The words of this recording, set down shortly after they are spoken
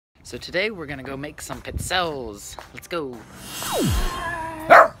So today we're gonna go make some pizzelles. Let's go.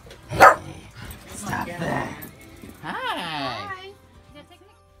 Stop that. Hi.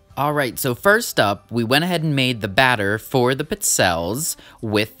 Alright, so first up, we went ahead and made the batter for the pizzelles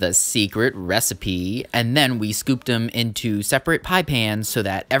with the secret recipe, and then we scooped them into separate pie pans so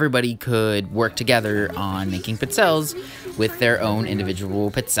that everybody could work together on making pizzelles with their own individual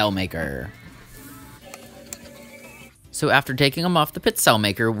pizzelle maker. So after taking them off the pizzelle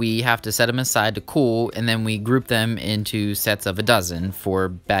maker, we have to set them aside to cool, and then we group them into sets of a dozen for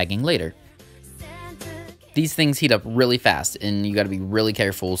bagging later. These things heat up really fast, and you gotta be really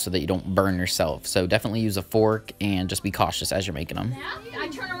careful so that you don't burn yourself. So definitely use a fork and just be cautious as you're making them. I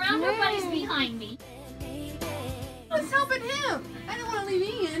turn around, nobody's behind me. I was helping him. I didn't want to leave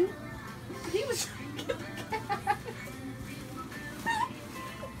Ian. He was trying to get the cat.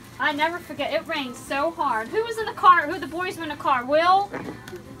 I never forget, it rained so hard. Who was in the car? Who the boys were in the car? Will?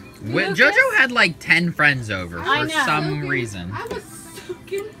 JoJo had like 10 friends over I for know. some reason. I was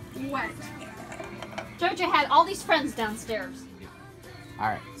soaking wet. JoJo had all these friends downstairs.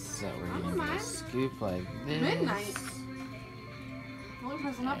 Alright, so we're gonna do a scoop like this. Midnight. Only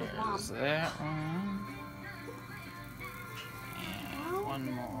person up is Mom. There's that one. And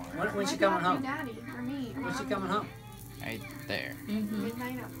one more. When's she coming home? Daddy, or me. When's she coming home? Right there.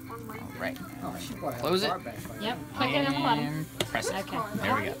 Midnight on my Alright. Oh, she probably has Close a it. bar back by now. Yep, click it on the bottom. And press it. Okay.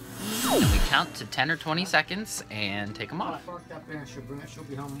 There we go. And we count to 10 or 20 seconds and take them off. Parked up there and she'll bring it. She'll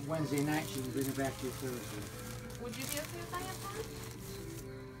be home Wednesday night. She can bring it back to you Thursday. Would you be okay if I have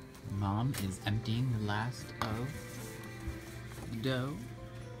time? Mom is emptying the last of dough.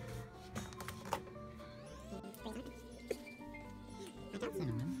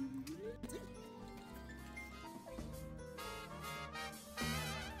 Cinnamon.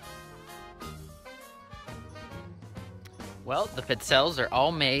 Well, the pizzelles are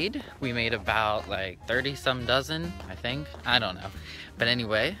all made. We made about like 30-some dozen, I think. I don't know. But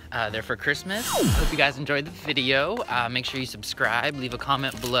anyway, they're for Christmas. I hope you guys enjoyed the video. Make sure you subscribe, leave a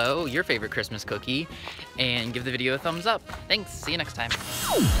comment below your favorite Christmas cookie, and give the video a thumbs up. Thanks, see you next time.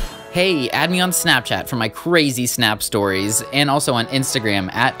 Hey, add me on Snapchat for my crazy snap stories, and also on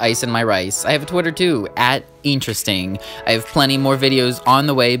Instagram at Ice and My Rice. I have a Twitter too, at Interesting. I have plenty more videos on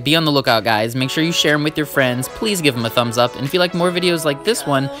the way. Be on the lookout, guys. Make sure you share them with your friends. Please give them a thumbs up, and if you like more videos like this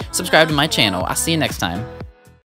one, subscribe to my channel. I'll see you next time.